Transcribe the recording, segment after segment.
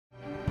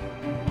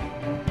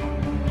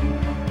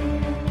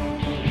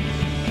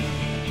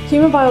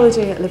Human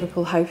biology at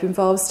Liverpool Hope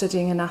involves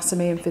studying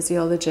anatomy and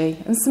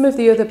physiology and some of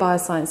the other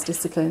bioscience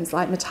disciplines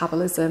like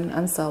metabolism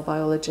and cell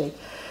biology.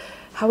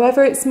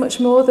 However, it's much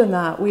more than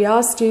that. We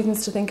ask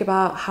students to think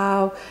about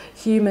how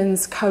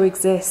humans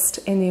coexist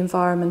in the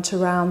environment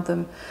around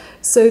them,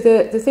 so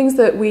that the things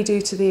that we do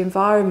to the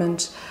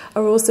environment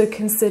are also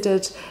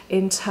considered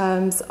in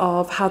terms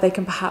of how they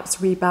can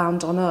perhaps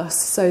rebound on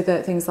us, so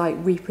that things like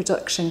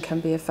reproduction can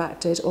be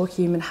affected or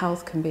human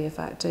health can be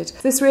affected.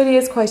 This really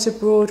is quite a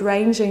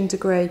broad-ranging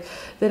degree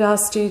that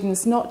asks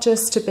students not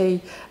just to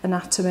be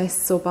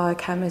anatomists or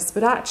biochemists,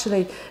 but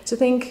actually to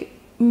think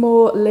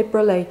more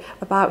liberally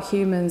about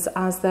humans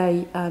as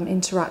they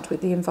interact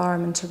with the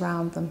environment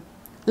around them.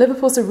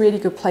 Liverpool's a really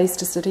good place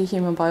to study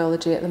human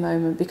biology at the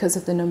moment because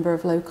of the number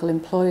of local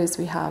employers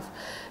we have.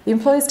 The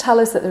employers tell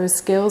us that there are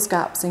skills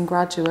gaps in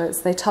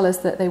graduates. They tell us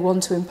that they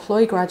want to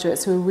employ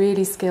graduates who are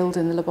really skilled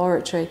in the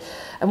laboratory,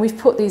 and we've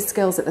put these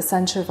skills at the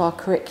centre of our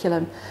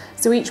curriculum.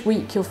 So each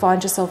week you'll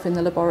find yourself in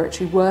the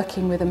laboratory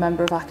working with a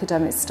member of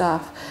academic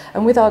staff,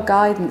 and with our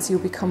guidance you'll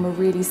become a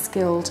really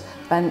skilled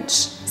bench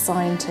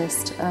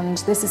scientist, and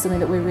this is something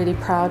that we're really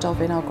proud of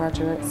in our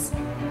graduates.